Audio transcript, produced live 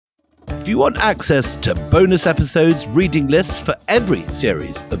If you want access to bonus episodes, reading lists for every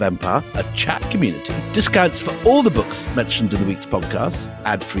series of Empire, a chat community, discounts for all the books mentioned in the week's podcast,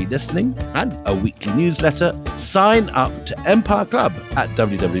 ad-free listening, and a weekly newsletter, sign up to Empire Club at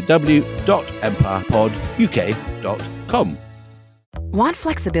www.empirepoduk.com. Want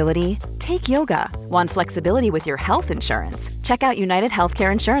flexibility? Take yoga. Want flexibility with your health insurance? Check out United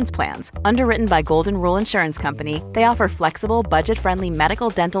Healthcare Insurance Plans. Underwritten by Golden Rule Insurance Company, they offer flexible, budget-friendly medical,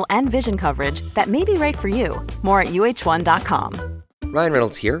 dental, and vision coverage that may be right for you. More at uh1.com. Ryan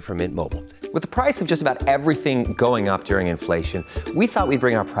Reynolds here from Mint Mobile. With the price of just about everything going up during inflation, we thought we'd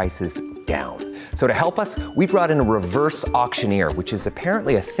bring our prices down. So to help us, we brought in a reverse auctioneer, which is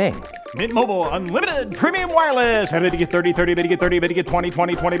apparently a thing. Mint Mobile Unlimited Premium Wireless. How to get 30, 30, how to get 30, how to get 20,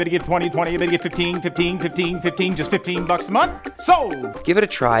 20, 20, how to get 20, 20, how to get 15, 15, 15, 15, just $15 a month? Sold! Give it a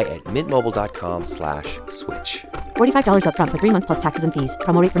try at mintmobile.com/switch. $45 up front for 3 months plus taxes and fees.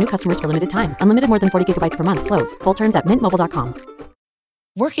 Promo rate for new customers for limited time. Unlimited more than 40 gigabytes per month. Slows full terms at mintmobile.com.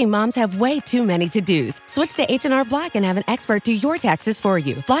 Working moms have way too many to-dos. Switch to H&R Block and have an expert do your taxes for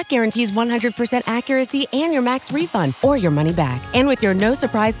you. Block guarantees 100% accuracy and your max refund or your money back. And with your no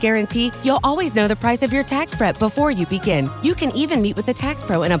surprise guarantee, you'll always know the price of your tax prep before you begin. You can even meet with the tax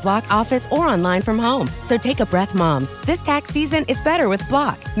pro in a Block office or online from home. So take a breath, moms. This tax season, it's better with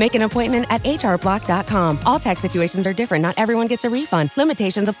Block. Make an appointment at hrblock.com. All tax situations are different. Not everyone gets a refund.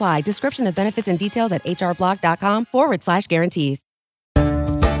 Limitations apply. Description of benefits and details at hrblock.com/guarantees.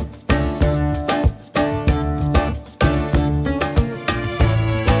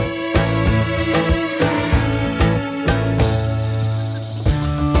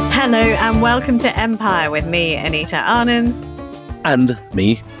 Hello and welcome to Empire with me, Anita Arnon. And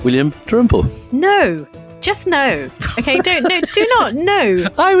me, William Trimple. No, just no. Okay, do not, no.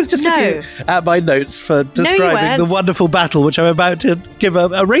 I was just looking at my notes for describing the wonderful battle which I'm about to give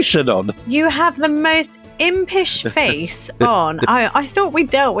a ration on. You have the most impish face on. I thought we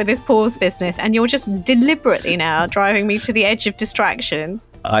dealt with this pause business and you're just deliberately now driving me to the edge of distraction.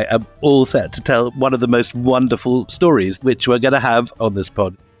 I am all set to tell one of the most wonderful stories which we're going to have on this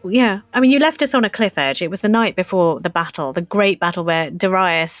pod. Yeah. I mean, you left us on a cliff edge. It was the night before the battle, the great battle where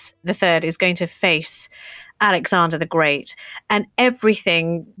Darius III is going to face Alexander the Great, and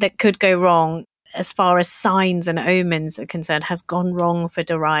everything that could go wrong as far as signs and omens are concerned has gone wrong for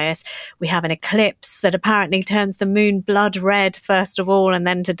Darius. We have an eclipse that apparently turns the moon blood red first of all and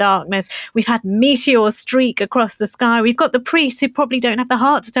then to darkness. We've had meteors streak across the sky. We've got the priests who probably don't have the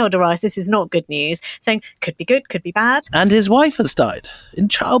heart to tell Darius this is not good news, saying could be good, could be bad. And his wife has died in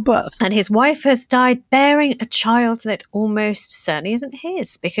childbirth. And his wife has died bearing a child that almost certainly isn't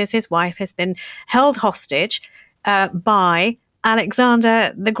his, because his wife has been held hostage by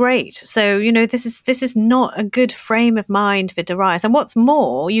Alexander the Great. So, this is not a good frame of mind for Darius. And what's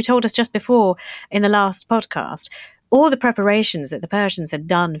more, you told us just before in the last podcast, all the preparations that the Persians had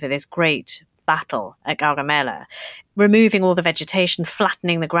done for this great battle at Gaugamela, removing all the vegetation,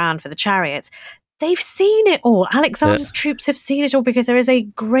 flattening the ground for the chariots. They've seen it all. Alexander's troops have seen it all because there is a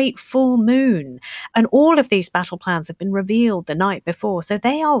great full moon. And all of these battle plans have been revealed the night before. So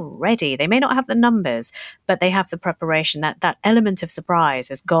they are ready. They may not have the numbers, but they have the preparation. That element of surprise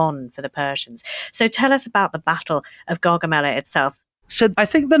is gone for the Persians. So tell us about the Battle of Gaugamela itself. So I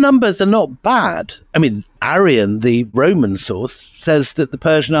think the numbers are not bad. I mean, Arrian, the Roman source, says that the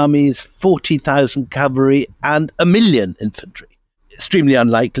Persian army is 40,000 cavalry and 1 million infantry. Extremely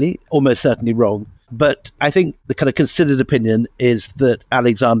unlikely, almost certainly wrong. But I think the kind of considered opinion is that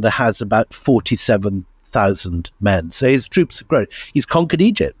Alexander has about 47,000 men. So his troops have grown. He's conquered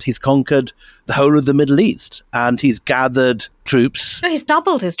Egypt. He's conquered the whole of the Middle East. And he's gathered troops. No, he's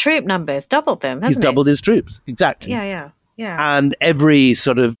doubled his troop numbers, doubled them, hasn't he? He's doubled his troops, exactly. Yeah. And every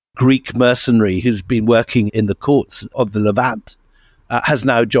sort of Greek mercenary who's been working in the courts of the Levant has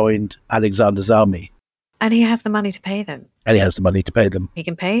now joined Alexander's army. And he has the money to pay them. He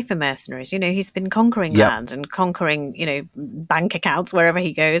can pay for mercenaries. He's been conquering land and conquering, bank accounts wherever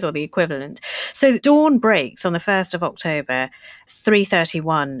he goes or the equivalent. So dawn breaks on the 1st of October,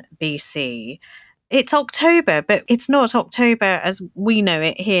 331 BC. It's October, but it's not October as we know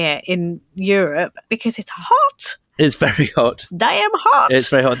it here in Europe because it's hot. It's very hot. It's damn hot. It's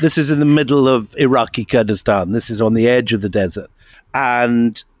very hot. This is in the middle of Iraqi Kurdistan. This is on the edge of the desert.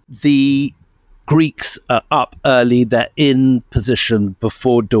 And the Greeks are up early. They're in position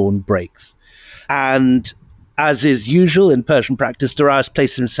before dawn breaks. And as is usual in Persian practice, Darius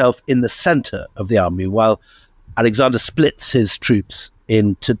placed himself in the center of the army while Alexander splits his troops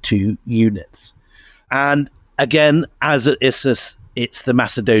into 2 units. And again, as at Issus, it's the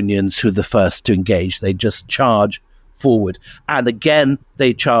Macedonians who are the first to engage. They just charge forward. And again,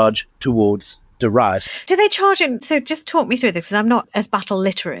 they charge towards Darius. Do they charge him? So just talk me through this, because I'm not as battle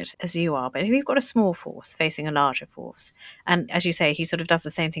literate as you are, but if you've got a small force facing a larger force, and as you say, he sort of does the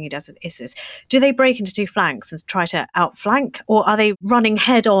same thing he does at Issus, do they break into two flanks and try to outflank, or are they running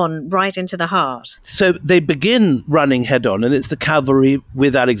head on right into the heart? So they begin running head on, and it's the cavalry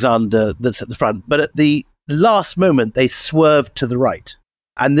with Alexander that's at the front. But at the last moment, they swerve to the right.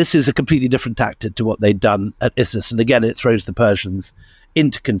 And this is a completely different tactic to what they'd done at Issus. And again, it throws the Persians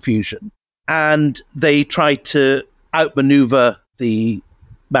into confusion. And they try to outmaneuver the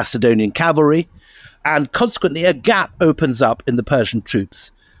Macedonian cavalry, and consequently a gap opens up in the Persian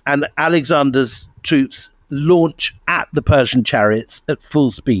troops, and Alexander's troops launch at the Persian chariots at full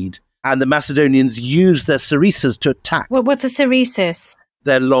speed, and the Macedonians use their sarissas to attack. Well, what's a sarissus?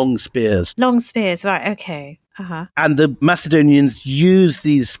 Their long spears. Long spears, right, okay. Uh-huh. And the Macedonians use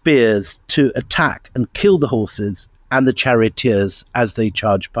these spears to attack and kill the horses and the charioteers as they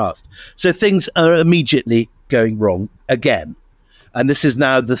charge past. So things are immediately going wrong again. And this is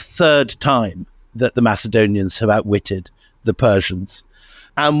now the third time that the Macedonians have outwitted the Persians.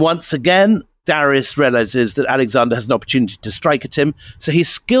 And once again, Darius realizes that Alexander has an opportunity to strike at him. So he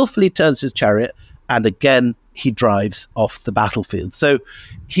skillfully turns his chariot, and again, he drives off the battlefield. So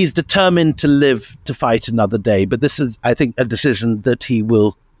he's determined to live to fight another day. But this is, I think, a decision that he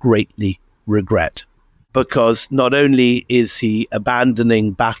will greatly regret. Because not only is he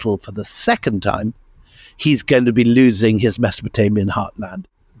abandoning battle for the second time, he's going to be losing his Mesopotamian heartland.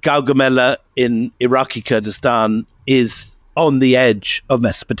 Gaugamela in Iraqi Kurdistan is on the edge of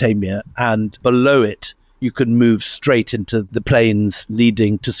Mesopotamia, and below it, you can move straight into the plains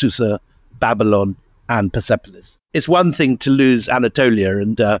leading to Susa, Babylon, and Persepolis. It's one thing to lose Anatolia,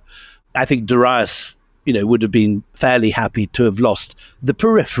 and I think Darius, would have been fairly happy to have lost the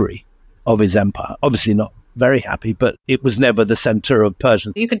periphery of his empire. Obviously not very happy, but it was never the center of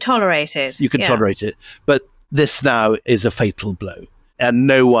Persian. You can tolerate it. You can tolerate it. But this now is a fatal blow. And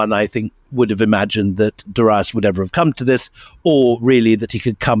no one, I think, would have imagined that Darius would ever have come to this, or really that he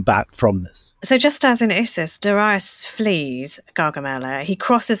could come back from this. So just as in Issus, Darius flees Gaugamela. He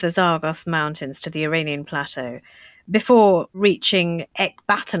crosses the Zagros Mountains to the Iranian plateau before reaching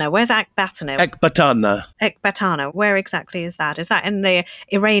Ekbatana. Where's Ekbatana? Ekbatana. Where exactly is that? Is that in the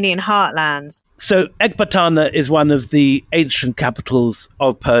Iranian heartlands? So Ekbatana is one of the ancient capitals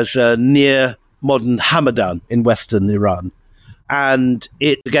of Persia near modern Hamadan in western Iran. And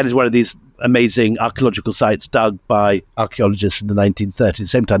it, again, is one of these amazing archaeological sites dug by archaeologists in the 1930s,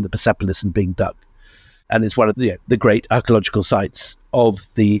 same time that Persepolis is being dug. And it's one of the great archaeological sites of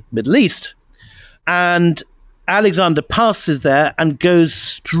the Middle East. And Alexander passes there and goes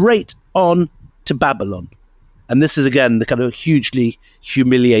straight on to Babylon. And this is, again, the kind of hugely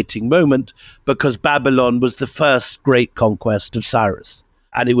humiliating moment, because Babylon was the first great conquest of Cyrus.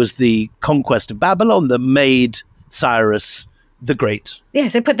 And it was the conquest of Babylon that made Cyrus the Great. Yeah,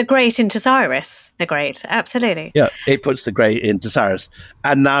 so put the Great into Cyrus the Great, absolutely. Yeah, it puts the Great into Cyrus.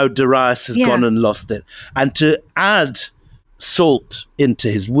 And now Darius has gone and lost it. And to add salt into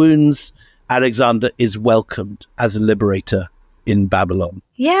his wounds, Alexander is welcomed as a liberator in Babylon.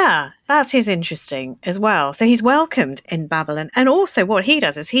 Yeah, that is interesting as well. So he's welcomed in Babylon. And also what he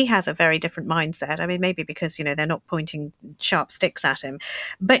does is he has a very different mindset. I mean, maybe because, they're not pointing sharp sticks at him.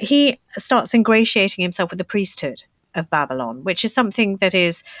 But he starts ingratiating himself with the priesthood of Babylon, which is something that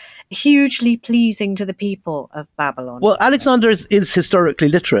is hugely pleasing to the people of Babylon. Well, Alexander is historically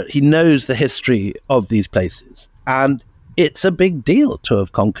literate. He knows the history of these places. And it's a big deal to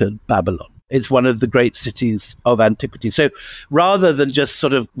have conquered Babylon. It's one of the great cities of antiquity. So rather than just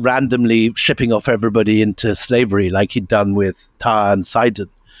sort of randomly shipping off everybody into slavery like he'd done with Tyre and Sidon,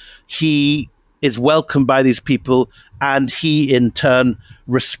 he is welcomed by these people, and he in turn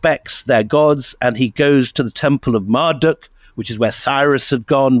respects their gods, and he goes to the temple of Marduk, which is where Cyrus had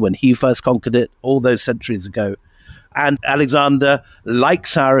gone when he first conquered it all those centuries ago. And Alexander, like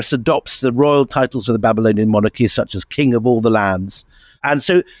Cyrus, adopts the royal titles of the Babylonian monarchy, such as King of all the lands. And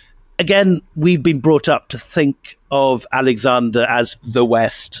so, again, we've been brought up to think of Alexander as the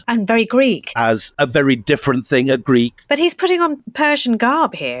West. And very Greek. As a very different thing, a Greek. But he's putting on Persian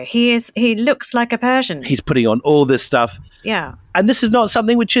garb here. He looks like a Persian. He's putting on all this stuff. Yeah. And this is not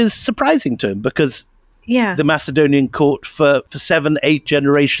something which is surprising to him, because the Macedonian court for 7-8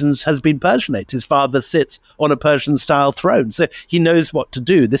 generations has been Persianate. His father sits on a Persian-style throne. So he knows what to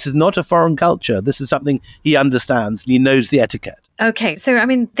do. This is not a foreign culture. This is something he understands, and he knows the etiquette. Okay, so I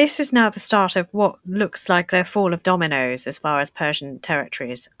mean, this is now the start of what looks like their fall of dominoes as far as Persian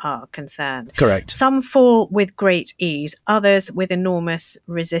territories are concerned. Correct. Some fall with great ease, others with enormous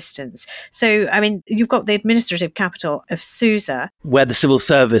resistance. So, I mean, you've got the administrative capital of Susa. Where the civil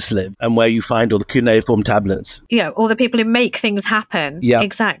service live and where you find all the cuneiform tablets. You know, all the people who make things happen. Yeah.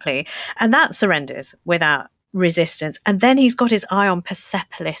 Exactly. And that surrenders without resistance. And then he's got his eye on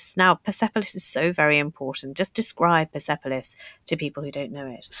Persepolis. Now, Persepolis is so very important. Just describe Persepolis to people who don't know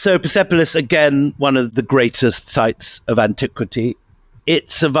it. So Persepolis, again, one of the greatest sites of antiquity.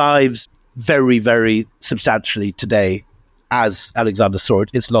 It survives very, very substantially today as Alexander saw it.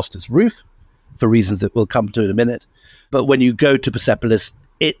 It's lost its roof for reasons that we'll come to in a minute. But when you go to Persepolis,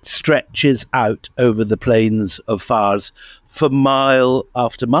 it stretches out over the plains of Fars for mile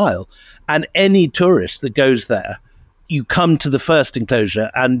after mile. And any tourist that goes there, you come to the first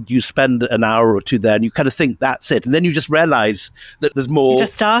enclosure and you spend an hour or two there and you kind of think that's it. And then you just realize that there's more. You're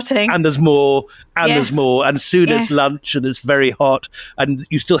just starting. And there's more. And Yes. there's more. And soon Yes. it's lunch and it's very hot and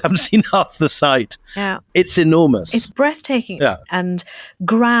you still haven't seen half the site. Yeah. It's enormous. It's breathtaking Yeah. and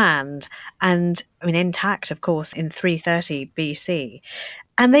grand and, I mean, intact, of course, in 330 BC.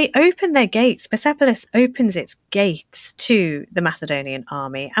 And they open their gates. Persepolis opens its gates to the Macedonian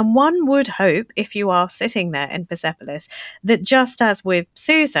army. And one would hope, if you are sitting there in Persepolis, that just as with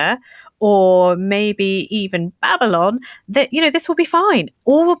Susa, or maybe even Babylon, that, you know, this will be fine.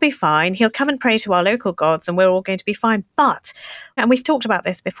 All will be fine. He'll come and pray to our local gods and we're all going to be fine. But, and we've talked about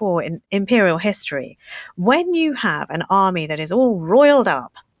this before in imperial history, when you have an army that is all roiled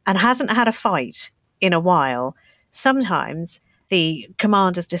up and hasn't had a fight in a while, sometimes the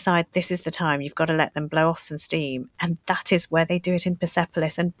commanders decide this is the time, you've got to let them blow off some steam. And that is where they do it in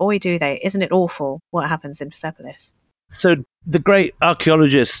Persepolis. And boy, do they. Isn't it awful what happens in Persepolis? So the great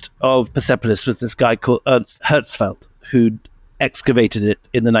archaeologist of Persepolis was this guy called Ernst Herzfeld, who'd excavated it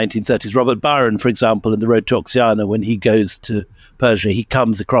in the 1930s. Robert Byron, for example, in The Road to Oxiana, when he goes to Persia, he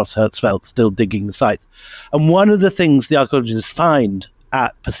comes across Herzfeld still digging the sites. And one of the things the archaeologists find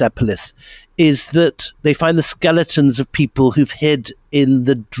at Persepolis is that they find the skeletons of people who've hid in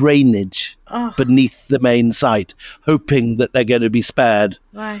the drainage beneath the main site, hoping that they're going to be spared.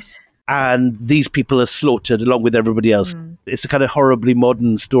 Right. And these people are slaughtered along with everybody else. It's a kind of horribly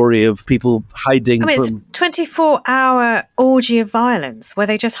modern story of people hiding I mean, from... it's 24-hour orgy of violence where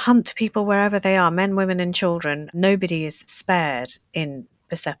they just hunt people wherever they are, men, women and children. Nobody is spared in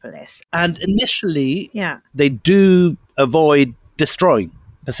Persepolis. And initially, Yeah. they do avoid destroying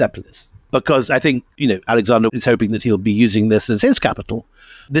Persepolis. Because I think, you know, Alexander is hoping that he'll be using this as his capital.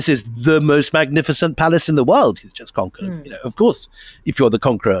 This is the most magnificent palace in the world he's just conquered. You know, of course, if you're the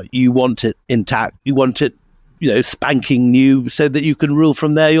conqueror, you want it intact. You want it, you know, spanking new so that you can rule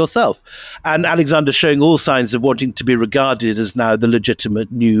from there yourself. And Alexander's showing all signs of wanting to be regarded as now the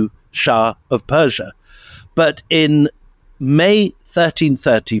legitimate new Shah of Persia. But in May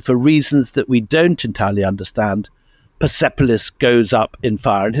 1330, for reasons that we don't entirely understand, Persepolis goes up in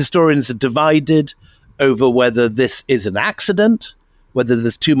fire. And historians are divided over whether this is an accident, whether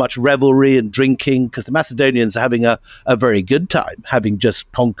there's too much revelry and drinking, because the Macedonians are having a very good time, having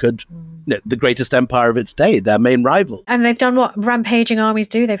just conquered the greatest empire of its day, their main rival. And they've done what rampaging armies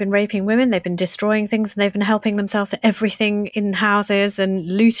do. They've been raping women, they've been destroying things, and they've been helping themselves to everything in houses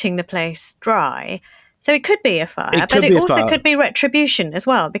and looting the place dry. So it could be a fire, but it also could be retribution as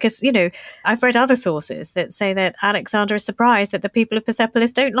well, because, you know, I've read other sources that say that Alexander is surprised that the people of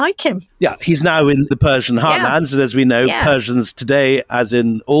Persepolis don't like him. Yeah, he's now in the Persian heartlands, and as we know, Persians today, as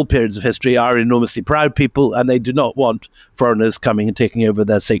in all periods of history, are enormously proud people, and they do not want foreigners coming and taking over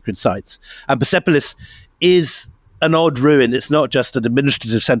their sacred sites. And Persepolis is an odd ruin. It's not just an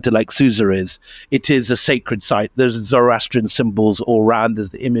administrative center like Susa is. It is a sacred site. There's Zoroastrian symbols all around. There's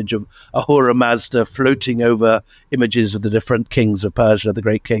the image of Ahura Mazda floating over images of the different kings of Persia, the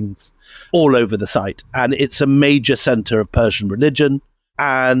great kings, all over the site. And it's a major center of Persian religion.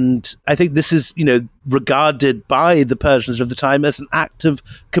 And I think this is, you know, regarded by the Persians of the time as an act of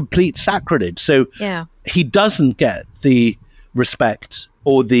complete sacrilege. So he doesn't get the respect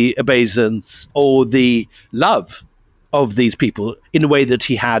or the obeisance or the love of these people in a way that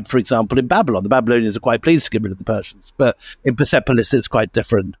he had, for example, in Babylon. The Babylonians are quite pleased to get rid of the Persians, but in Persepolis it's quite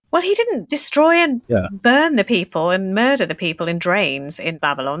different. Well, he didn't destroy and burn the people and murder the people in drains in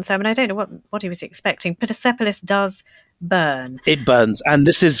Babylon. So, I mean, I don't know what he was expecting. Persepolis does burn. It burns. And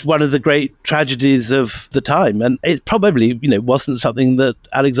this is one of the great tragedies of the time. And it probably, you know, wasn't something that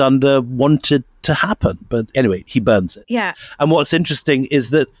Alexander wanted to happen. But anyway, he burns it. Yeah. And what's interesting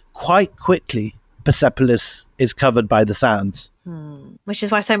is that quite quickly Persepolis is covered by the sands. Which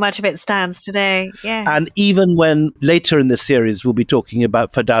is why so much of it stands today. Yes. And even when later in this series, we'll be talking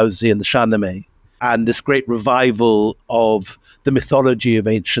about Ferdowsi and the Shahnameh and this great revival of the mythology of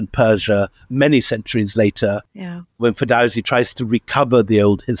ancient Persia many centuries later, when Ferdowsi tries to recover the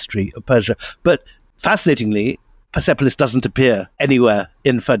old history of Persia. But fascinatingly, Persepolis doesn't appear anywhere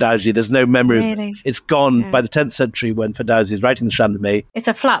in Ferdowsi. There's no memory of it. It's gone by the 10th century when Ferdowsi is writing the Shahnameh. It's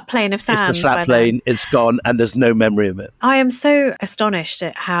a flat plain of sand. It's a flat plain. It's gone, and there's no memory of it. I am so astonished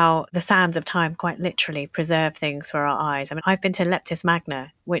at how the sands of time quite literally preserve things for our eyes. I mean, I've been to Leptis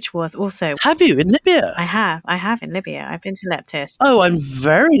Magna, which was also... Have you, in Libya? I have in Libya. I've been to Leptis. Oh, I'm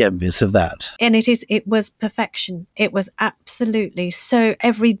very envious of that. And it was perfection. It was absolutely so,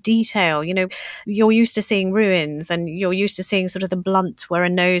 every detail, you're used to seeing ruins and you're used to seeing sort of the blunt where a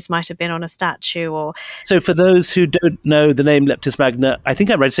nose might have been on a statue or... So for those who don't know the name Leptis Magna, I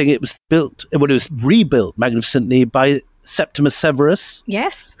think I read saying it was rebuilt magnificently by Septimus Severus.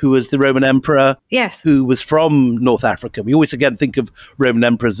 Yes. Who was the Roman emperor. Yes. Who was from North Africa. We always again think of Roman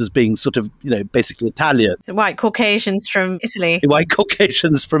emperors as being sort of, basically Italian. So white Caucasians from Italy. White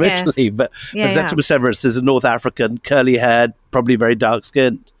Caucasians from Italy. But Septimus Severus is a North African, curly haired, probably very dark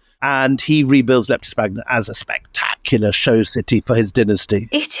skinned. And he rebuilds Leptis Magna as a spectacular show city for his dynasty.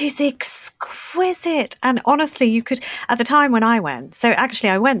 It is exquisite. And honestly, you could, at the time when I went, so actually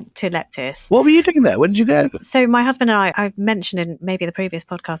I went to Leptis. What were you doing there? When did you go? So my husband and I mentioned in maybe the previous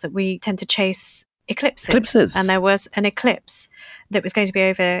podcast that we tend to chase eclipses. And there was an eclipse that was going to be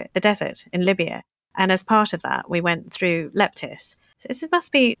over the desert in Libya. And as part of that, we went through Leptis. So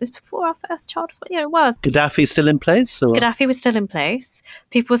it was before our first child. It was. Gaddafi still in place? Or? Gaddafi was still in place.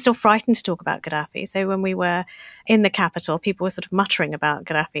 People were still frightened to talk about Gaddafi. So when we were in the capital, people were sort of muttering about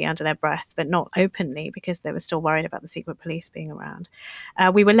Gaddafi under their breath, but not openly because they were still worried about the secret police being around.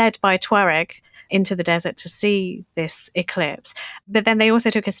 We were led by Tuareg into the desert to see this eclipse. But then they also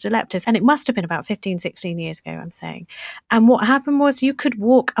took us to Leptis, and it must have been about 15, 16 years ago, I'm saying. And what happened was you could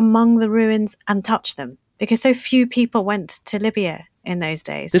walk among the ruins and touch them because so few people went to Libya in those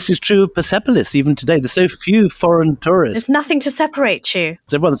days. This is true of Persepolis even today. There's so few foreign tourists. There's nothing to separate you.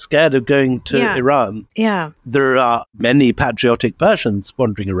 Everyone's scared of going to Iran. Yeah. There are many patriotic Persians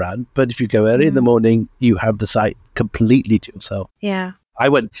wandering around, but if you go early in the morning, you have the site completely to yourself. Yeah. I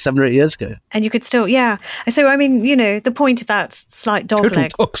went 7 or 8 years ago. And you could still, So, I mean, the point of that slight dog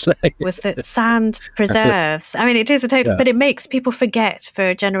leg was that sand preserves. I mean, it is a total, but it makes people forget for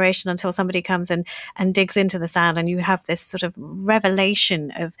a generation until somebody comes and digs into the sand and you have this sort of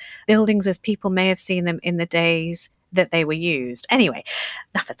revelation of buildings as people may have seen them in the days that they were used. Anyway,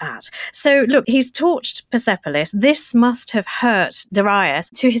 enough of that. So look, he's torched Persepolis. This must have hurt Darius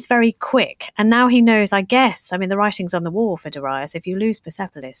to his very quick. And now he knows, I guess, I mean, the writing's on the wall for Darius. If you lose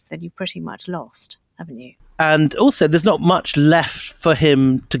Persepolis, then you've pretty much lost, haven't you? And also, there's not much left for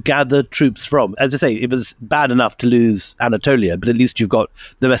him to gather troops from. As I say, it was bad enough to lose Anatolia, but at least you've got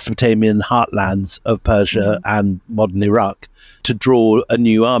the Mesopotamian heartlands of Persia and modern Iraq to draw a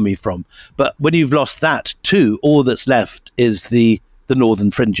new army from. But when you've lost that too, all that's left is the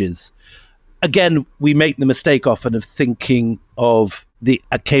northern fringes. Again, we make the mistake often of thinking of the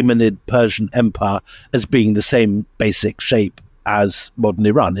Achaemenid Persian Empire as being the same basic shape as modern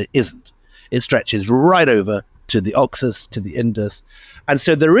Iran. It isn't. It stretches right over to the Oxus, to the Indus. And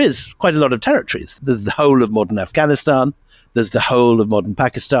so there is quite a lot of territories. There's the whole of modern Afghanistan. There's the whole of modern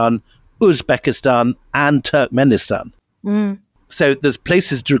Pakistan, Uzbekistan, and Turkmenistan. So there's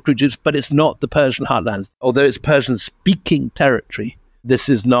places to recruit troops, but it's not the Persian heartlands. Although it's Persian-speaking territory, this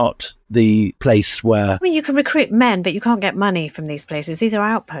is not the place where... I mean, you can recruit men, but you can't get money from these places. These are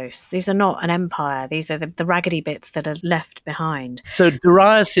outposts. These are not an empire. These are the raggedy bits that are left behind. So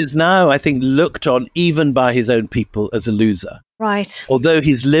Darius is now, I think, looked on even by his own people as a loser. Right. Although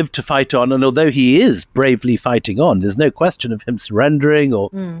he's lived to fight on, and although he is bravely fighting on, there's no question of him surrendering or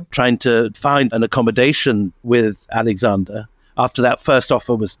trying to find an accommodation with Alexander. After that first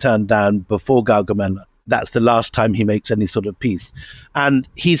offer was turned down before Gaugamela, that's the last time he makes any sort of peace. And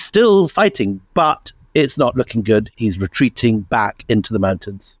he's still fighting, but it's not looking good. He's retreating back into the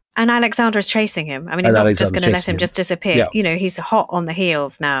mountains. And Alexander is chasing him. I mean, he's not just going to let him just disappear. Yeah. He's hot on the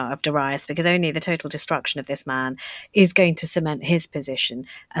heels now of Darius because only the total destruction of this man is going to cement his position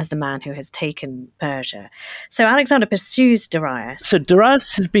as the man who has taken Persia. So Alexander pursues Darius. So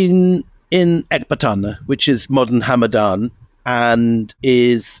Darius has been in Ecbatana, which is modern Hamadan, and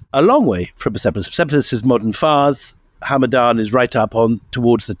is a long way from Persepolis. Persepolis is modern Fars. Hamadan is right up on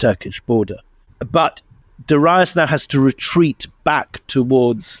towards the Turkish border. But Darius now has to retreat back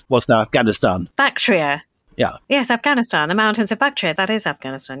towards what's now Afghanistan. Bactria. Yeah. Yes, Afghanistan. The mountains of Bactria. That is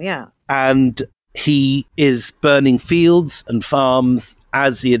Afghanistan, yeah. And he is burning fields and farms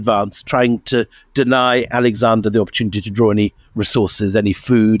as he advanced, trying to deny Alexander the opportunity to draw any resources, any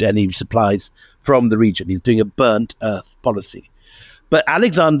food, any supplies from the region. He's doing a burnt earth policy. But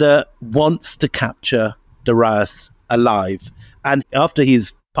Alexander wants to capture Darius alive. And after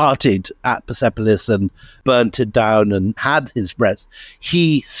he's parted at Persepolis and burnt it down and had his rest,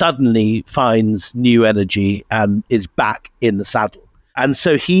 he suddenly finds new energy and is back in the saddle. And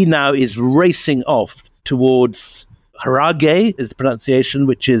so he now is racing off towards Harage, is the pronunciation,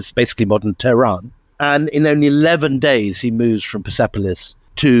 which is basically modern Tehran. And in only 11 days, he moves from Persepolis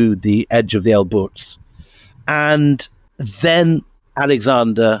to the edge of the Elburz. And then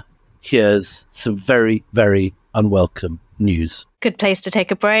Alexander hears some very, very unwelcome news. Good place to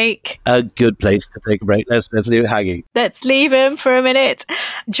take a break. A good place to take a break. Let's leave it hanging. Let's leave him for a minute.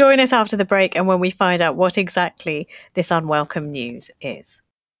 Join us after the break and when we find out what exactly this unwelcome news is.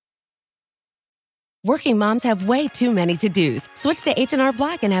 Working moms have way too many to-dos. Switch to H&R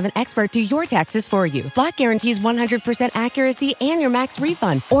Block and have an expert do your taxes for you. Block guarantees 100% accuracy and your max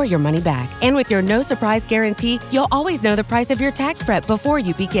refund or your money back. And with your no surprise guarantee, you'll always know the price of your tax prep before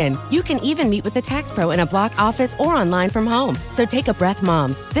you begin. You can even meet with the tax pro in a Block office or online from home. So take a breath,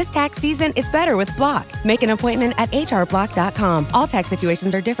 moms. This tax season, it's better with Block. Make an appointment at hrblock.com. All tax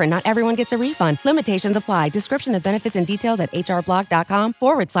situations are different. Not everyone gets a refund. Limitations apply. Description of benefits and details at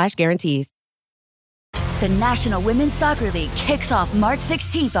hrblock.com/guarantees. The National Women's Soccer League kicks off March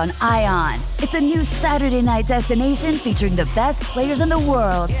 16th on ION. It's a new Saturday night destination featuring the best players in the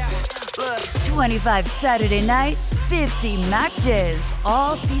world. 25 Saturday nights, 50 matches,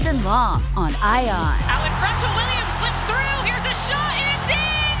 all season long on ION. Out in front to Williams, slips through, here's a shot, and it's in!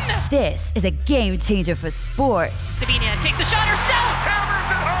 This is a game changer for sports. Sabina takes a shot herself,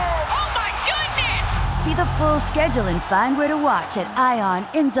 hammers it home! Oh my goodness! See the full schedule and find where to watch at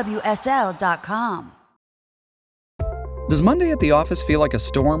IONNWSL.com. Does Monday at the office feel like a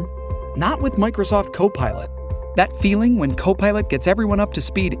storm? Not with Microsoft Copilot. That feeling when Copilot gets everyone up to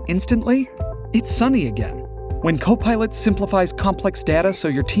speed instantly? It's sunny again. When Copilot simplifies complex data so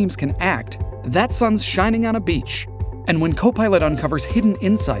your teams can act, that sun's shining on a beach. And when Copilot uncovers hidden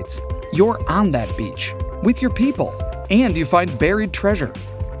insights, you're on that beach with your people, and you find buried treasure.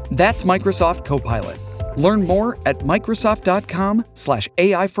 That's Microsoft Copilot. Learn more at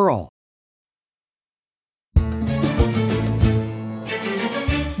Microsoft.com/AI for all.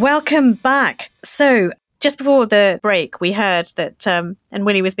 Welcome back. So, just before the break, we heard that, and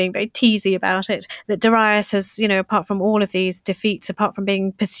Willie was being very teasy about it, that Darius has, apart from all of these defeats, apart from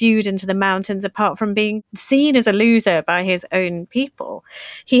being pursued into the mountains, apart from being seen as a loser by his own people,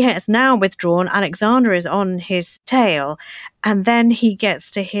 he has now withdrawn. Alexander is on his tail. And then he gets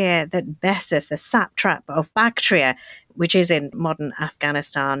to hear that Bessus, the satrap of Bactria, which is in modern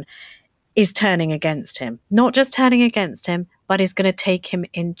Afghanistan, is turning against him. Not just turning against him, but is going to take him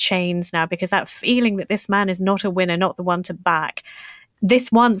in chains now, because that feeling that this man is not a winner, not the one to back. This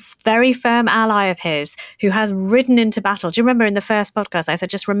once very firm ally of his who has ridden into battle. Do you remember in the first podcast I said,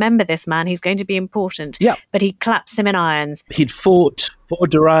 just remember this man, he's going to be important. Yeah. But he claps him in irons. He'd fought for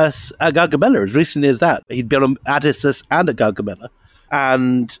Darius at Gargamella as recently as that. He'd been on Odysseus and at Gargamella.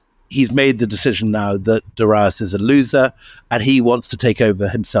 And he's made the decision now that Darius is a loser and he wants to take over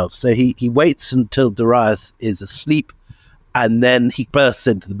himself. So he waits until Darius is asleep, and then he bursts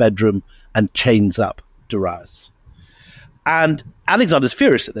into the bedroom and chains up Darius. And Alexander's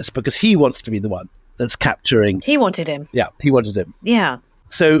furious at this because he wants to be the one that's capturing. He wanted him. Yeah, he wanted him. Yeah.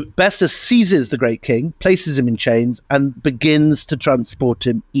 So Bessus seizes the great king, places him in chains, and begins to transport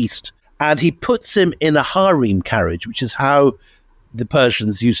him east. And he puts him in a harem carriage, which is how the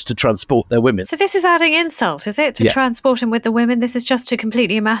Persians used to transport their women. So this is adding insult, is it? To transport him with the women? This is just to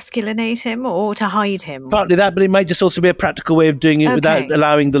completely emasculinate him or to hide him? Partly that, but it might just also be a practical way of doing it without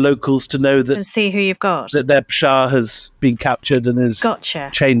allowing the locals to know that... To see who you've got. That their Shah has been captured and is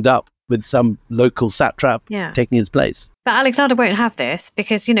chained up with some local satrap taking his place. But Alexander won't have this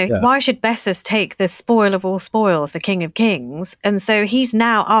because, why should Bessus take the spoil of all spoils, the king of kings? And so he's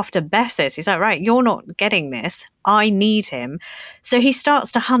now after Bessus. He's like, right, you're not getting this. I need him. So he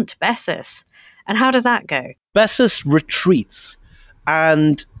starts to hunt Bessus. And how does that go? Bessus retreats,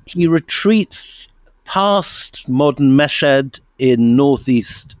 and he retreats past modern Mashhad in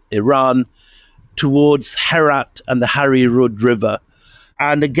northeast Iran towards Herat and the Hari-Rud River.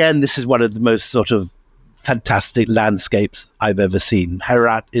 And again, this is one of the most sort of fantastic landscapes I've ever seen.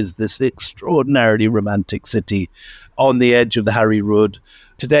 Herat is this extraordinarily romantic city on the edge of the Hari-Rud.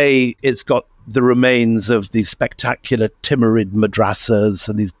 Today, it's got the remains of these spectacular Timurid madrasas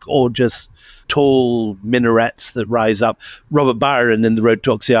and these gorgeous tall minarets that rise up. Robert Byron in The Road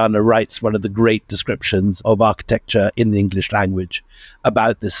to Oxiana writes one of the great descriptions of architecture in the English language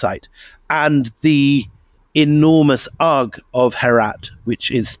about this site. And the enormous Arg of Herat,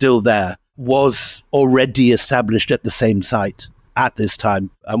 which is still there, was already established at the same site at this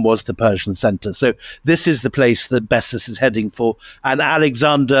time and was the Persian center. So this is the place that Bessus is heading for. And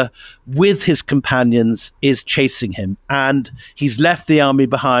Alexander, with his companions, is chasing him. And he's left the army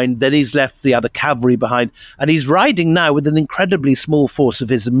behind, then he's left the other cavalry behind. And he's riding now with an incredibly small force of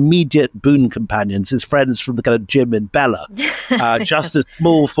his immediate boon companions, his friends from the kind of Jim and Bella. Just a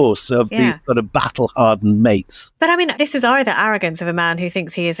small force of these sort of battle-hardened mates. But I mean, this is either arrogance of a man who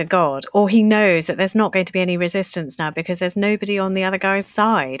thinks he is a god, or he knows that there's not going to be any resistance now because there's nobody on the other guy's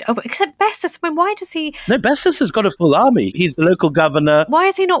side. Oh, except Bessus. I mean, why does he... No, Bessus has got a full army. He's the local governor. Why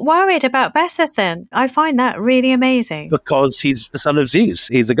is he not worried about Bessus then? I find that really amazing. Because he's the son of Zeus.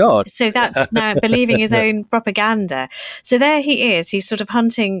 He's a god. So that's now believing his own propaganda. So there he is. He's sort of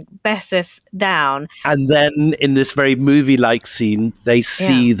hunting Bessus down. And then in this very movie-like scene, they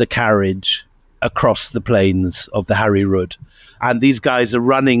see the carriage across the plains of the Hari Rud. And these guys are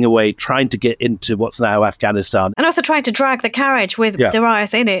running away, trying to get into what's now Afghanistan. And also trying to drag the carriage with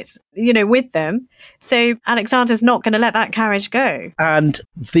Darius in it, you know, with them. So Alexander's not going to let that carriage go. And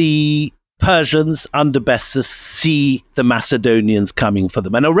the Persians under Bessus see the Macedonians coming for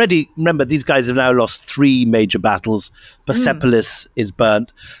them. And already, remember, these guys have now lost 3 major battles. Persepolis is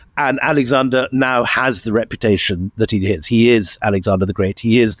burnt. And Alexander now has the reputation that he is. He is Alexander the Great.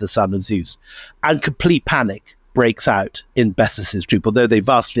 He is the son of Zeus. And complete panic breaks out in Bessus's troop, although they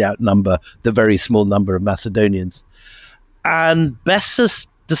vastly outnumber the very small number of Macedonians. And Bessus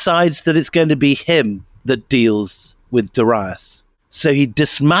decides that it's going to be him that deals with Darius. So he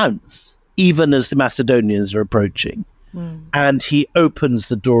dismounts even as the Macedonians are approaching. And he opens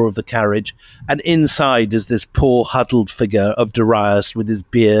the door of the carriage, and inside is this poor huddled figure of Darius with his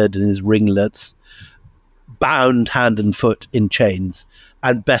beard and his ringlets, bound hand and foot in chains.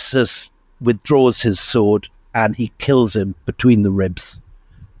 And Bessus withdraws his sword and he kills him between the ribs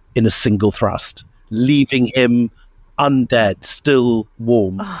in a single thrust, leaving him undead, still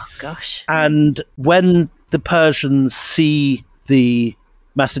warm. Oh, gosh. And when the Persians see the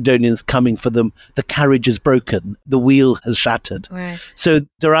Macedonians coming for them, the carriage is broken. The wheel has shattered. Right. So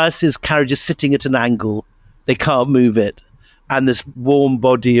Darius's carriage is sitting at an angle. They can't move it. And this warm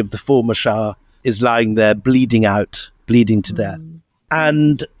body of the former Shah is lying there, bleeding out, bleeding to death.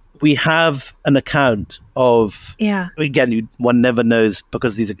 And we have an account of, again, one never knows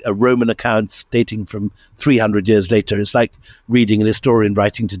because these are Roman accounts dating from 300 years later. It's like reading an historian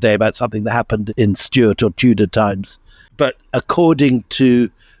writing today about something that happened in Stuart or Tudor times. But according to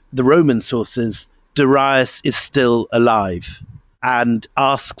the Roman sources, Darius is still alive and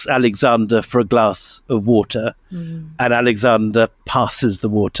asks Alexander for a glass of water. And Alexander passes the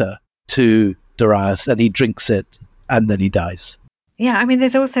water to Darius and he drinks it and then he dies. Yeah, I mean,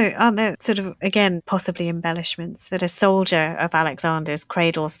 there's also, aren't there sort of, again, possibly embellishments that a soldier of Alexander's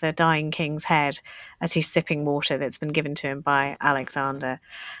cradles the dying king's head as he's sipping water that's been given to him by Alexander.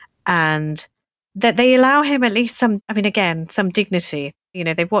 And that they allow him at least some, I mean, again, some dignity. You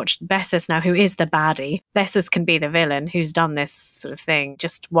know, they've watched Bessus now, who is the baddie. Bessus can be the villain who's done this sort of thing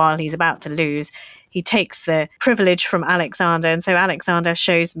just while he's about to lose. He takes the privilege from Alexander, and so Alexander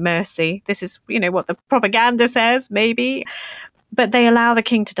shows mercy. This is, you know, what the propaganda says, maybe. But they allow the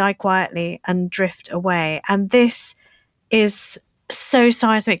king to die quietly and drift away. And this is so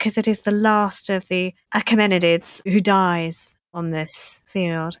seismic because it is the last of the Achaemenids who dies on this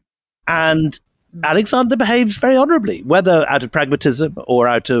field. And Alexander behaves very honorably, whether out of pragmatism or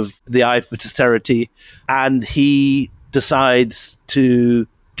out of the eye for posterity. And he decides to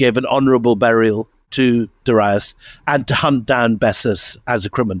give an honorable burial to Darius and to hunt down Bessus as a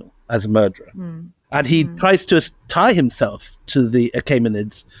criminal, as a murderer. And he tries to tie himself to the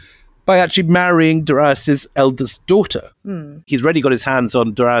Achaemenids by actually marrying Darius's eldest daughter. He's already got his hands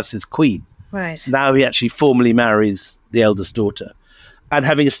on Darius's queen. Right. Now he actually formally marries the eldest daughter. And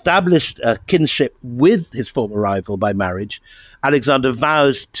having established a kinship with his former rival by marriage, Alexander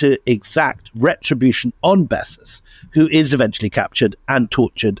vows to exact retribution on Bessus, who is eventually captured and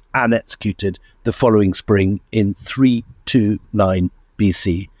tortured and executed the following spring in 329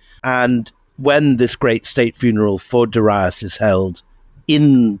 BC. And when this great state funeral for Darius is held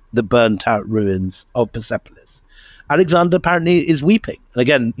in the burnt-out ruins of Persepolis, Alexander apparently is weeping. And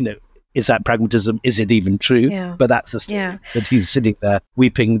again, you know, is that pragmatism? Is it even true? Yeah. But that's the story, that he's sitting there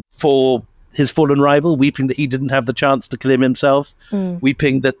weeping for his fallen rival, weeping that he didn't have the chance to kill him himself,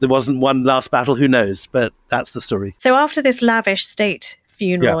 weeping that there wasn't one last battle. Who knows? But that's the story. So after this lavish state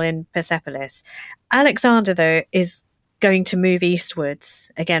funeral in Persepolis, Alexander, though, is going to move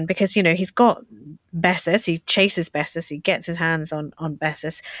eastwards again because, he's got Bessus. He chases Bessus. He gets his hands on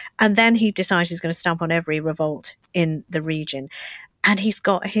Bessus. And then he decides he's going to stamp on every revolt in the region. And he's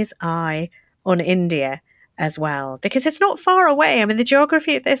got his eye on India as well, because it's not far away. I mean, the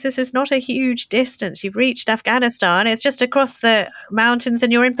geography of this is not a huge distance. You've reached Afghanistan. It's just across the mountains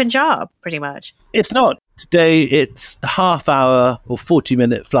and you're in Punjab, pretty much. It's not. Today, it's a half-hour or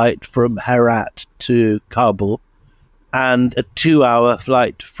 40-minute flight from Herat to Kabul and a 2-hour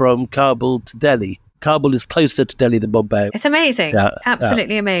flight from Kabul to Delhi. Kabul is closer to Delhi than Bombay. It's amazing.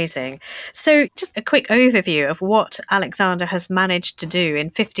 Absolutely amazing. So just a quick overview of what Alexander has managed to do in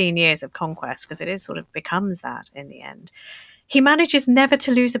 15 years of conquest, because it is sort of becomes that in the end. He manages never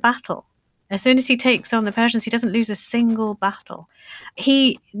to lose a battle. As soon as he takes on the Persians, he doesn't lose a single battle.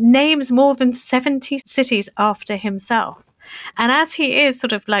 He names more than 70 cities after himself. And as he is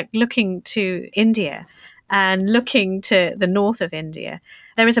sort of like looking to India and looking to the north of India,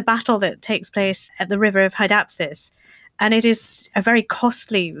 there is a battle that takes place at the river of Hydaspes, and it is a very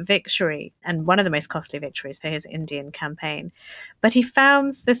costly victory and one of the most costly victories for his Indian campaign. But he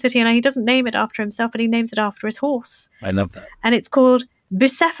founds the city, and he doesn't name it after himself, but he names it after his horse. I love that. And it's called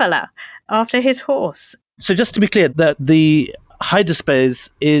Bucephala, after his horse. So just to be clear, that the Hydaspes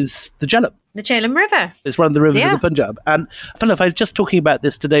is the Jhelum. The Jhelum River. It's one of the rivers of the Punjab. And funny enough, I was just talking about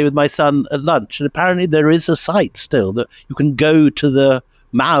this today with my son at lunch, and apparently there is a site still that you can go to the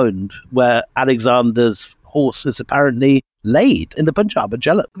mound where Alexander's horse is apparently laid in the Punjab at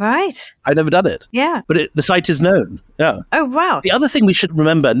Jhelum. Right. I've never done it. Yeah. But the site is known. Yeah. Oh, wow. The other thing we should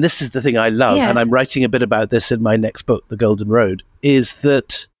remember, and this is the thing I love, Yes. and I'm writing a bit about this in my next book, The Golden Road, is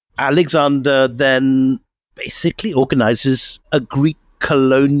that Alexander then basically organizes a Greek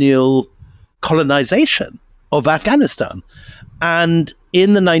colonization of Afghanistan. And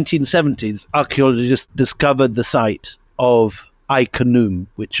in the 1970s, archaeologists discovered the site of Iconium,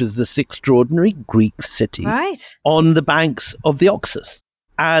 which is this extraordinary Greek city on the banks of the Oxus.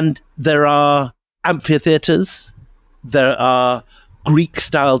 And there are amphitheaters, there are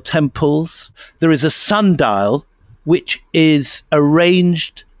Greek-style temples, there is a sundial which is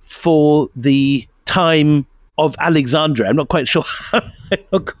arranged for the time of Alexandria. I'm not quite sure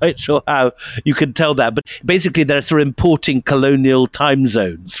how you can tell that, but basically they're sort of importing colonial time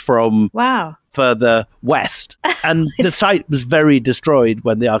zones from further west. And the site was very destroyed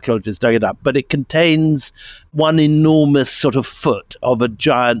when the archaeologists dug it up, but it contains one enormous sort of foot of a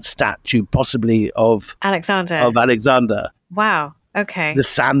giant statue, possibly of Alexander. Wow. Okay. The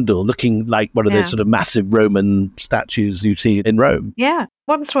sandal, looking like one of those sort of massive Roman statues you see in Rome. Yeah.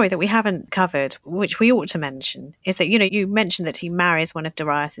 One story that we haven't covered, which we ought to mention, is that, you mentioned that he marries one of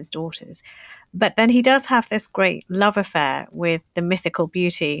Darius's daughters, but then he does have this great love affair with the mythical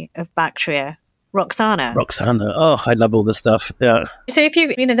beauty of Bactria, Roxana. Oh, I love all this stuff. Yeah. So if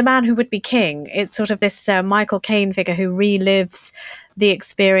the man who would be king, it's sort of this Michael Caine figure who relives the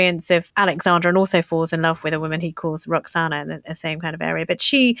experience of Alexander and also falls in love with a woman he calls Roxana in the same kind of area. But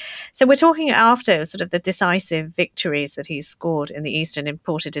so we're talking after sort of the decisive victories that he's scored in the East and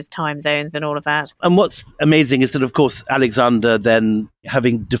imported his time zones and all of that. And what's amazing is that, of course, Alexander then,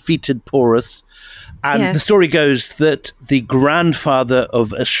 having defeated Porus, and the story goes that the grandfather of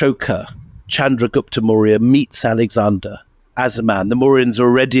Ashoka, Chandragupta Maurya, meets Alexander as a man. The Mauryans are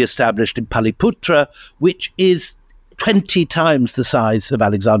already established in Paliputra, which is 20 times the size of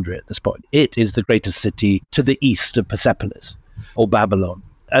Alexandria at this point. It is the greatest city to the east of Persepolis, or Babylon.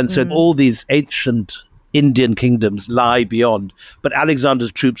 And so all these ancient Indian kingdoms lie beyond. But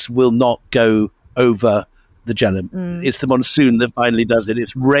Alexander's troops will not go over the Jhelum. It's the monsoon that finally does it.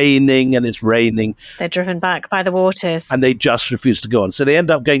 It's raining and it's raining. They're driven back by the waters. And they just refuse to go on. So they end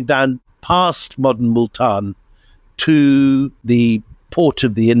up going down past modern Multan to the port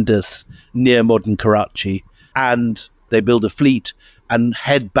of the Indus near modern Karachi, and they build a fleet and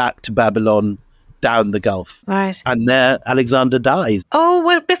head back to Babylon down the Gulf. Right. And there Alexander dies. Oh,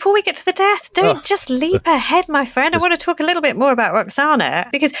 well, before we get to the death, don't just leap ahead, my friend. I want to talk a little bit more about Roxana,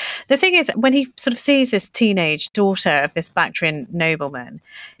 because the thing is, when he sort of sees this teenage daughter of this Bactrian nobleman,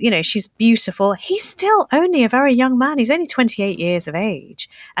 she's beautiful. He's still only a very young man. He's only 28 years of age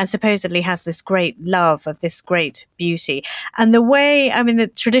and supposedly has this great love of this great beauty. And the way, the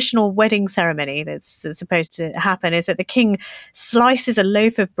traditional wedding ceremony that's supposed to happen is that the king slices a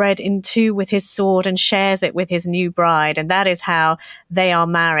loaf of bread in two with his sword and shares it with his new bride, and that is how they are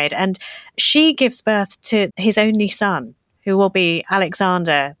married. And she gives birth to his only son, who will be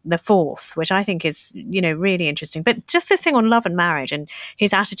Alexander the Fourth, which I think is, really interesting. But just this thing on love and marriage and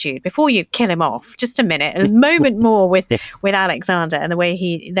his attitude, before you kill him off, just a minute, a moment more with Alexander and the way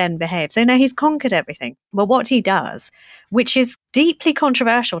he then behaves. So now he's conquered everything. Well, what he does, which is deeply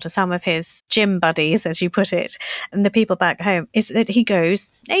controversial to some of his gym buddies, as you put it, and the people back home, is that he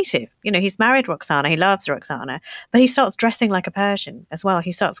goes native. He's married Roxana, he loves Roxana, but he starts dressing like a Persian as well.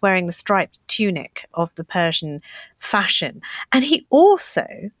 He starts wearing the striped tunic of the Persian fashion. And he also,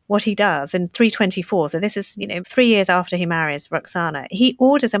 what he does in 324, so this is, 3 years after he marries Roxana, he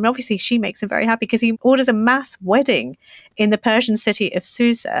orders, obviously she makes him very happy because he orders a mass wedding in the Persian city of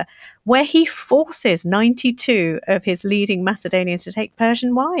Susa, where he forces 92 of his leading Macedonians to take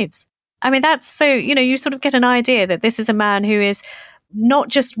Persian wives. That's so, you sort of get an idea that this is a man who is not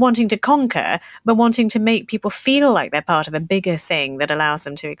just wanting to conquer, but wanting to make people feel like they're part of a bigger thing that allows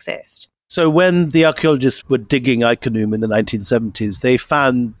them to exist. So when the archaeologists were digging Iconium in the 1970s, they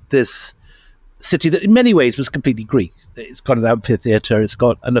found this city that in many ways was completely Greek. It's got an amphitheatre, it's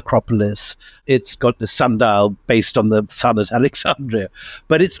got an acropolis, it's got the sundial based on the sun at Alexandria,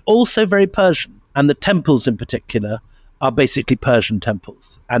 but it's also very Persian. And the temples in particular are basically Persian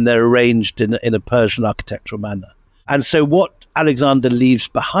temples, and they're arranged in a Persian architectural manner. And so what Alexander leaves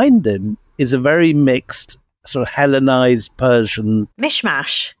behind him is a very mixed, sort of Hellenized Persian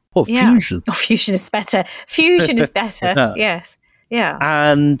mishmash. Or fusion. Oh, fusion is better. Fusion is better. Yeah. Yes. Yeah.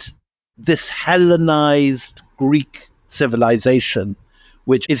 And this Hellenized Greek civilization,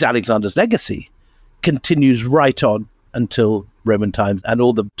 which is Alexander's legacy, continues right on until Roman times, and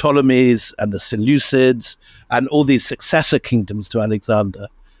all the Ptolemies and the Seleucids and all these successor kingdoms to Alexander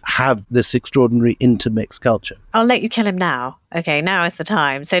have this extraordinary intermixed culture. I'll let you kill him now. Okay, now is the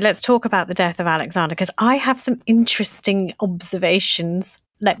time. So let's talk about the death of Alexander, because I have some interesting observations,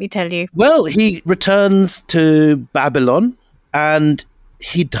 let me tell you. Well, he returns to Babylon and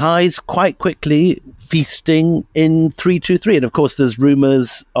he dies quite quickly, feasting in 323. And of course, there's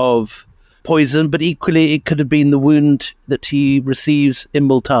rumors of poison, but equally it could have been the wound that he receives in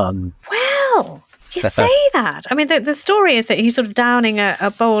Multan. Well, you say that. The story is that he's sort of downing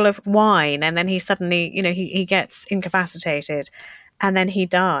a bowl of wine and then he suddenly, he gets incapacitated and then he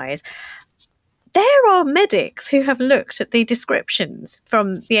dies. There are medics who have looked at the descriptions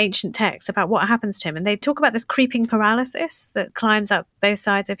from the ancient texts about what happens to him, and they talk about this creeping paralysis that climbs up both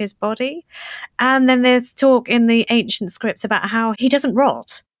sides of his body. And then there's talk in the ancient scripts about how he doesn't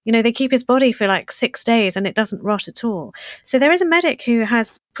rot. They keep his body for like 6 days and it doesn't rot at all. So there is a medic who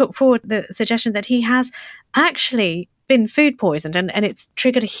has put forward the suggestion that he has actually been food poisoned and it's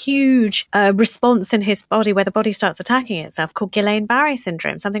triggered a huge response in his body where the body starts attacking itself, called Guillain-Barré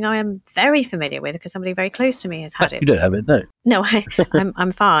syndrome, something I am very familiar with because somebody very close to me has had it. You don't have it, no. No,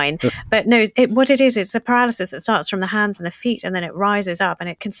 I'm fine. But no, what it is, it's a paralysis that starts from the hands and the feet and then it rises up and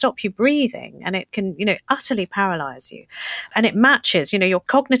it can stop you breathing and it can, utterly paralyze you. And it matches, your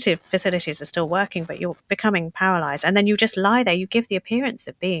cognitive facilities are still working, but you're becoming paralyzed. And then you just lie there. You give the appearance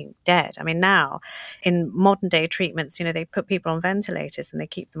of being dead. Now in modern day treatments, they put people on ventilators and they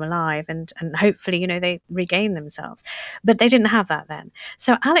keep them alive and hopefully, they regain themselves. But they didn't have that then.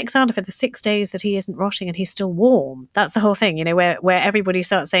 So Alexander, for the 6 days that he isn't rotting and he's still warm, that's the whole thing. Where everybody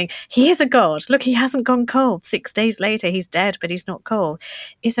starts saying, he is a god. Look, he hasn't gone cold. 6 days later, he's dead, but he's not cold.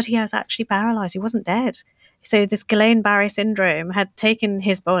 Is that he was actually paralyzed. He wasn't dead. So this Guillain-Barré syndrome had taken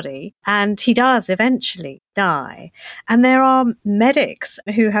his body and he does eventually die. And there are medics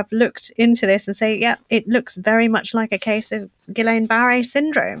who have looked into this and say, yeah, it looks very much like a case of Guillain-Barré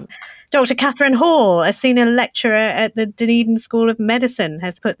syndrome. Dr. Catherine Hall, a senior lecturer at the Dunedin School of Medicine,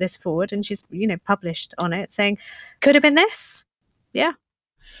 has put this forward and she's, published on it saying, could have been this. Yeah.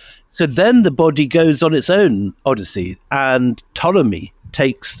 So then the body goes on its own odyssey and Ptolemy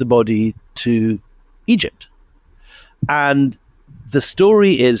takes the body to Egypt. And the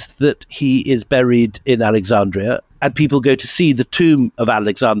story is that he is buried in Alexandria and people go to see the tomb of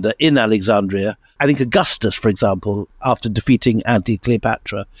Alexander in Alexandria. I think Augustus, for example, after defeating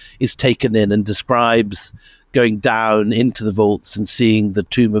Cleopatra, is taken in and describes going down into the vaults and seeing the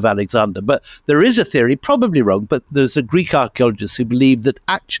tomb of Alexander. But there is a theory, probably wrong, but there's a Greek archaeologist who believed that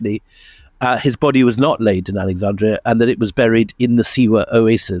actually his body was not laid in Alexandria and that it was buried in the Siwa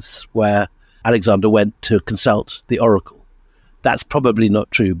oasis where Alexander went to consult the oracle. That's probably not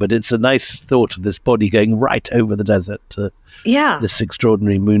true, but it's a nice thought of this body going right over the desert to this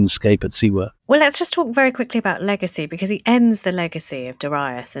extraordinary moonscape at Siwa. Well, let's just talk very quickly about legacy, because he ends the legacy of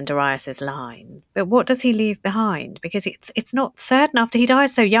Darius and Darius's line. But what does he leave behind? Because it's not certain after he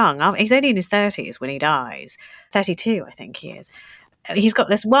dies so young. He's only in his 30s when he dies. 32, I think he is. He's got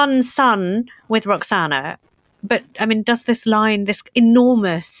this one son with Roxana, But I mean, does this line, this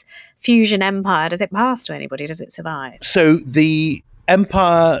enormous fusion empire, does it pass to anybody? Does it survive? So the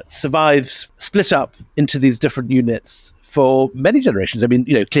empire survives, split up into these different units for many generations. I mean,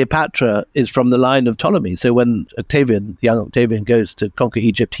 Cleopatra is from the line of Ptolemy. So when Octavian, the young Octavian, goes to conquer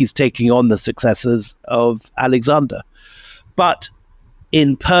Egypt, he's taking on the successors of Alexander. But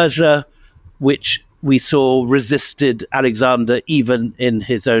in Persia, which we saw resisted Alexander even in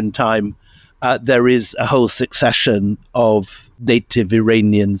his own time, there is a whole succession of native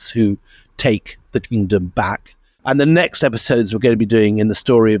Iranians who take the kingdom back. And the next episodes we're going to be doing in the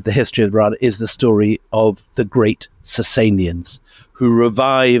story of the history of Iran is the story of the great Sasanians, who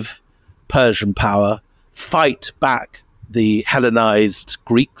revive Persian power, fight back the Hellenized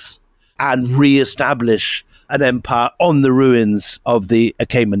Greeks, and re-establish an empire on the ruins of the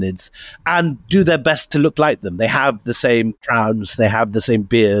Achaemenids, and do their best to look like them. They have the same crowns, they have the same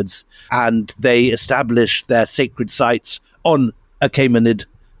beards, and they establish their sacred sites on Achaemenid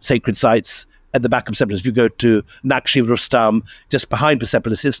sacred sites at the back of Persepolis. If you go to Naqshi Rustam, just behind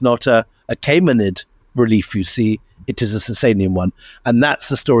Persepolis, it's not a Achaemenid relief you see, it is a Sasanian one. And that's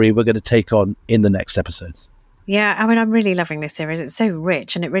the story we're going to take on in the next episodes. Yeah, I mean, I'm really loving this series. It's so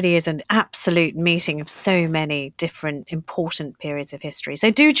rich, and it really is an absolute meeting of so many different important periods of history. So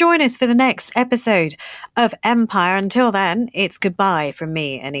do join us for the next episode of Empire. Until then, it's goodbye from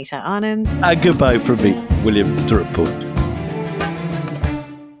me, Anita Anand. And goodbye from me, William Durant-Poole.